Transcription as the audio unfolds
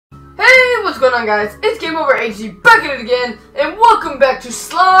what's going on, guys? It's GameOverHD back at it again, and welcome back to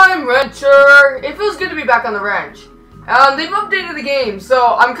Slime Rancher. It feels good to be back on the ranch. They've updated the game,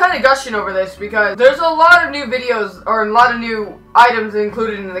 so I'm kind of gushing over this because there's a lot of new videos or a lot of new items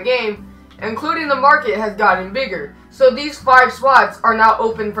included in the game, including the market has gotten bigger. So these 5 spots are now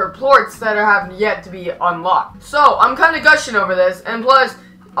open for plorts that have yet to be unlocked. So I'm kind of gushing over this, and plus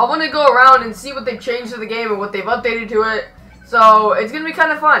I want to go around and see what they've changed to the game and what they've updated to it. So it's gonna be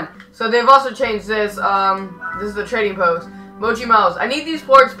kind of fun. So they've also changed this. This is the trading post. Mochi Miles. I need these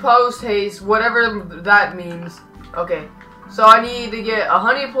plorts post haste, whatever that means. Okay. So I need to get a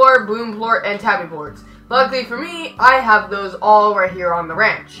honey plort, bloom plort, and tabby plorts. Luckily for me, I have those all right here on the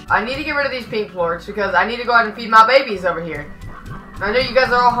ranch. I need to get rid of these pink plorts because I need to go out and feed my babies over here. I know you guys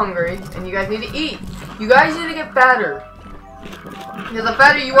are all hungry and you guys need to eat. You guys need to get fatter. Because the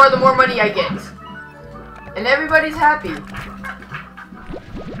fatter you are, the more money I get. And everybody's happy.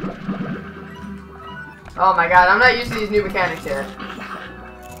 Oh my god, I'm not used to these new mechanics yet.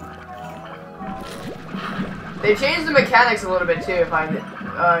 They changed the mechanics a little bit too,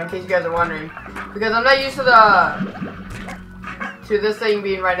 in case you guys are wondering. Because I'm not used to this thing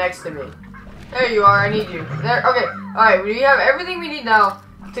being right next to me. There you are, I need you. There, okay, alright, we have everything we need now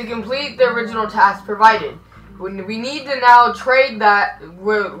to complete the original task provided. We need to now trade that,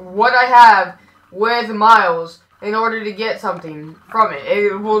 what I have, with Miles in order to get something from it.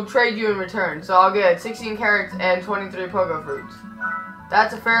 It will trade you in return. So I'll get 16 carrots and 23 pogo fruits.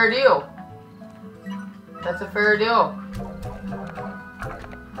 That's a fair deal. That's a fair deal.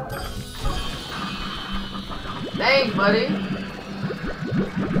 Thanks, buddy.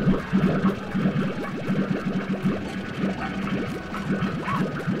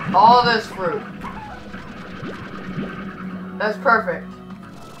 All this fruit. That's perfect.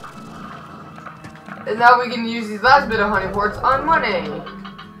 And now we can use these last bit of honey plorts on money.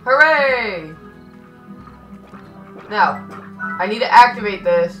 Hooray! Now, I need to activate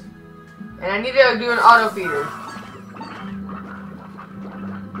this, and I need to do an auto feeder.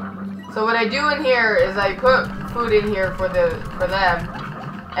 So what I do in here is I put food in here for them,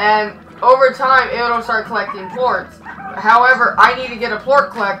 and over time it'll start collecting plorts. However, I need to get a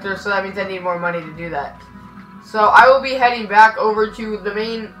plort collector, so that means I need more money to do that. So I will be heading back over to the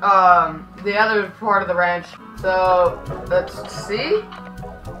main, the other part of the ranch. So let's see.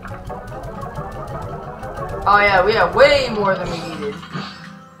 Oh yeah, we have way more than we needed.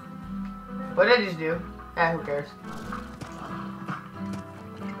 What did I just do? Eh, who cares?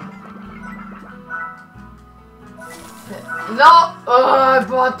 No! Oh, I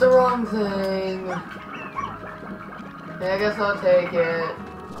bought the wrong thing. Yeah, I guess I'll take it.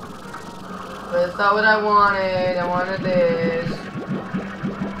 But it's not what I wanted. I wanted this.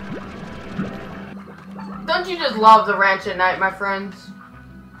 Don't you just love the ranch at night, my friends?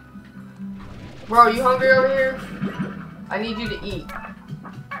 Bro, you hungry over here? I need you to eat.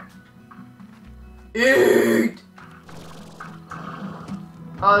 Eat!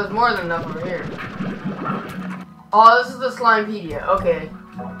 Oh, there's more than enough over here. Oh, this is the Slimepedia. Okay.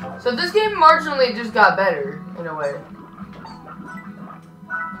 So this game marginally just got better, in a way.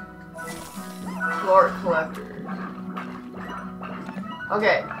 Plort collectors.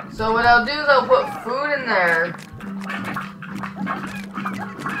 Okay, so what I'll do is I'll put food in there.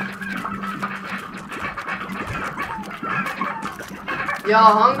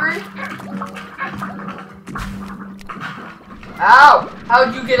 Y'all hungry? Ow!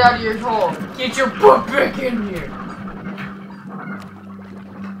 How'd you get out of your hole? Get your butt back in here!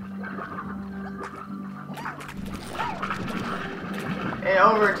 And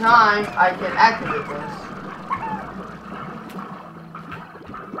over time, I can activate this.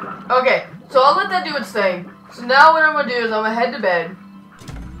 Okay, so I'll let that do its thing. So now what I'm going to do is I'm going to head to bed.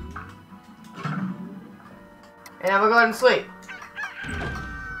 And I'm going to go ahead and sleep.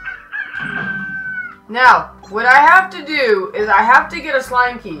 Now, what I have to do is I have to get a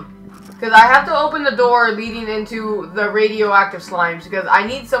slime key. Because I have to open the door leading into the radioactive slimes. Because I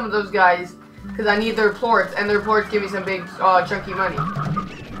need some of those guys. Because I need their plorts, and their plorts give me some big, chunky money.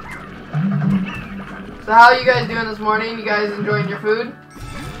 So how are you guys doing this morning? You guys enjoying your food?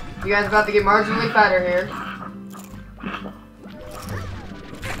 You guys about to get marginally fatter here.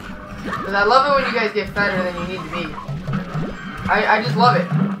 Because I love it when you guys get fatter than you need to be. I just love it.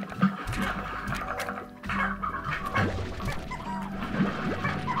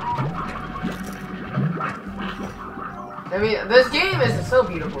 I mean, this game is so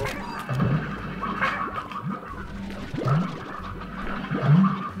beautiful.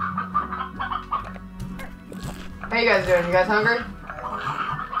 How you guys doing? You guys hungry?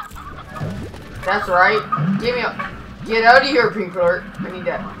 That's right. Give me a... Get out of here, pink alert. I need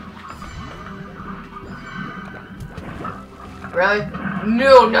that. Really?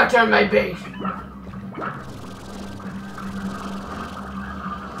 No, not on my base.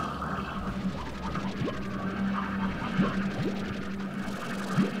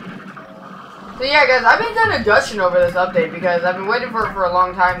 So yeah, guys, I've been kind of gushing over this update because I've been waiting for it for a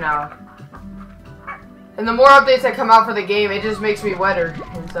long time now. And the more updates that come out for the game, it just makes me wetter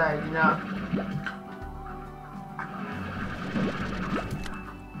inside, you know.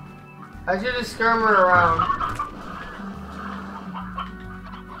 I should just skirmish around.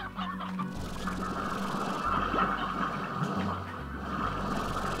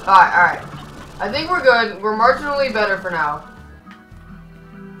 Alright. I think we're good. We're marginally better for now.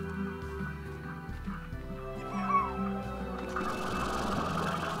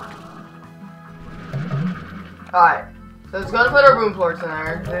 Alright. So it's gonna put our boom ports in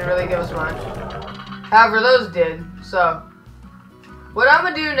there. They didn't really give us much. However, those did. So what I'm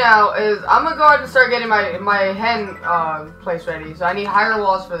gonna do now is I'm gonna go ahead and start getting my hen place ready. So I need higher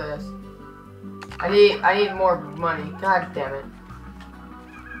walls for this. I need more money. God damn it.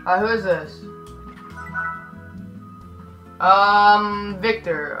 Who is this?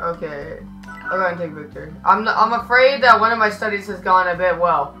 Victor. Okay. I'll go ahead and take Victor. I'm afraid that one of my studies has gone a bit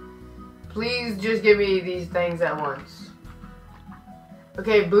well. Please just give me these things at once.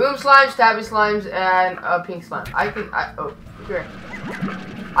 Okay, boom slimes, tabby slimes, and pink slime. Oh, here.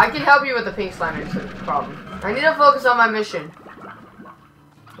 I can help you with the pink slime problem. I need to focus on my mission.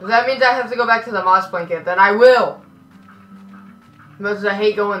 If that means I have to go back to the moss blanket, then I will. Because I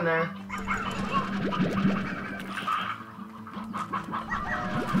hate going there.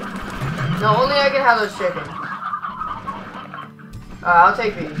 No, only I can have those chickens. I'll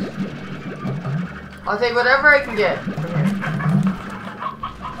take these. I'll take whatever I can get from here.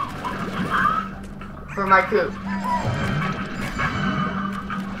 For my coop.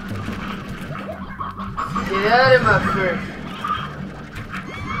 Get out of my fish.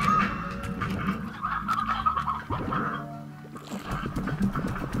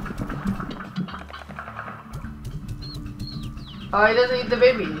 Oh, he doesn't eat the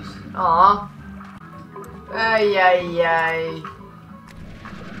babies. Aww. Ay.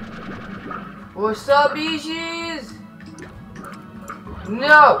 What's up, beaches?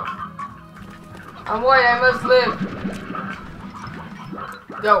 No! I'm white, I must live.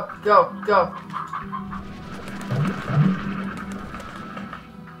 Go.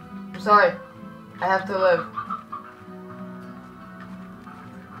 I'm sorry. I have to live.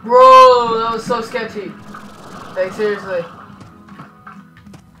 Bro, that was so sketchy. Like, seriously.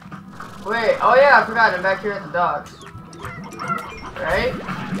 Wait, oh yeah, I forgot, I'm back here at the docks. Right?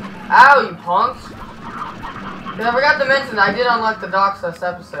 Ow, you punks! Cause I forgot to mention, I did unlock the docks last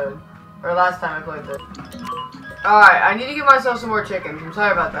episode. Or last time I played this. Alright, I need to give myself some more chickens. I'm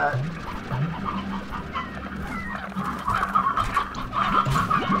sorry about that.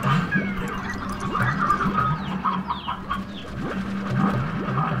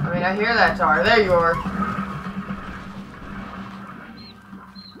 I mean, I hear that tar. There you are.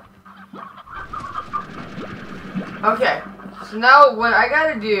 Okay, so now what I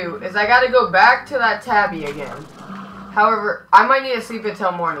gotta do is I gotta go back to that tabby again. However, I might need to sleep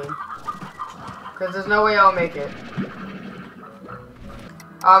until morning. Because there's no way I'll make it.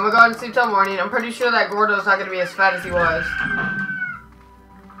 I'm gonna go ahead and sleep till morning. I'm pretty sure that Gordo's not gonna be as fat as he was.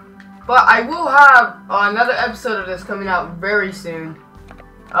 But I will have another episode of this coming out very soon.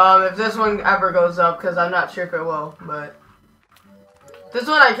 If this one ever goes up, because I'm not sure if it will, but... This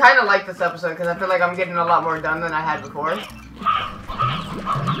one, I kind of like this episode because I feel like I'm getting a lot more done than I had before.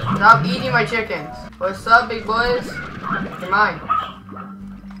 Stop eating my chickens. What's up, big boys? You're mine.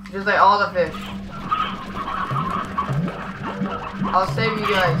 Just like all the fish. I'll save you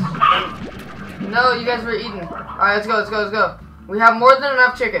guys. No, you guys were eating. Alright, let's go. We have more than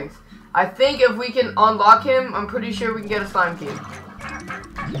enough chickens. I think if we can unlock him, I'm pretty sure we can get a slime key.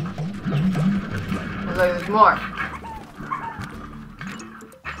 Looks like there's more.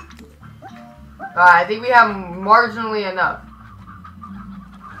 I think we have marginally enough.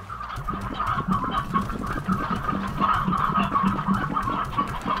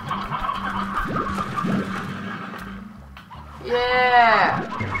 Yeah!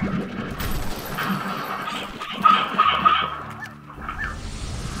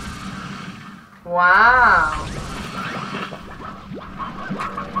 Wow!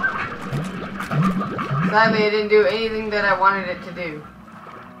 Sadly, I didn't do anything that I wanted it to do.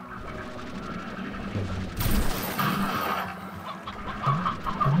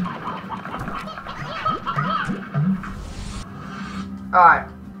 Alright,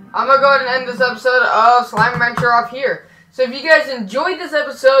 I'm gonna go ahead and end this episode of Slime Adventure off here. So if you guys enjoyed this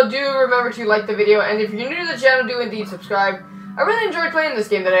episode, do remember to like the video, and if you're new to the channel, do indeed subscribe. I really enjoyed playing this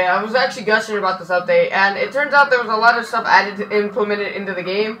game today. I was actually gushing about this update, and it turns out there was a lot of stuff implemented into the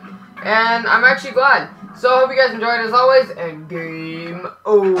game, and I'm actually glad. So I hope you guys enjoyed as always, and game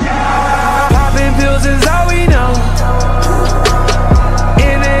over. Popping pills is all we know.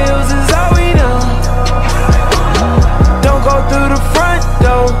 In the hills is all we know. Don't go through the front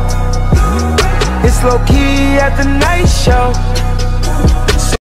door. It's low key at the night show.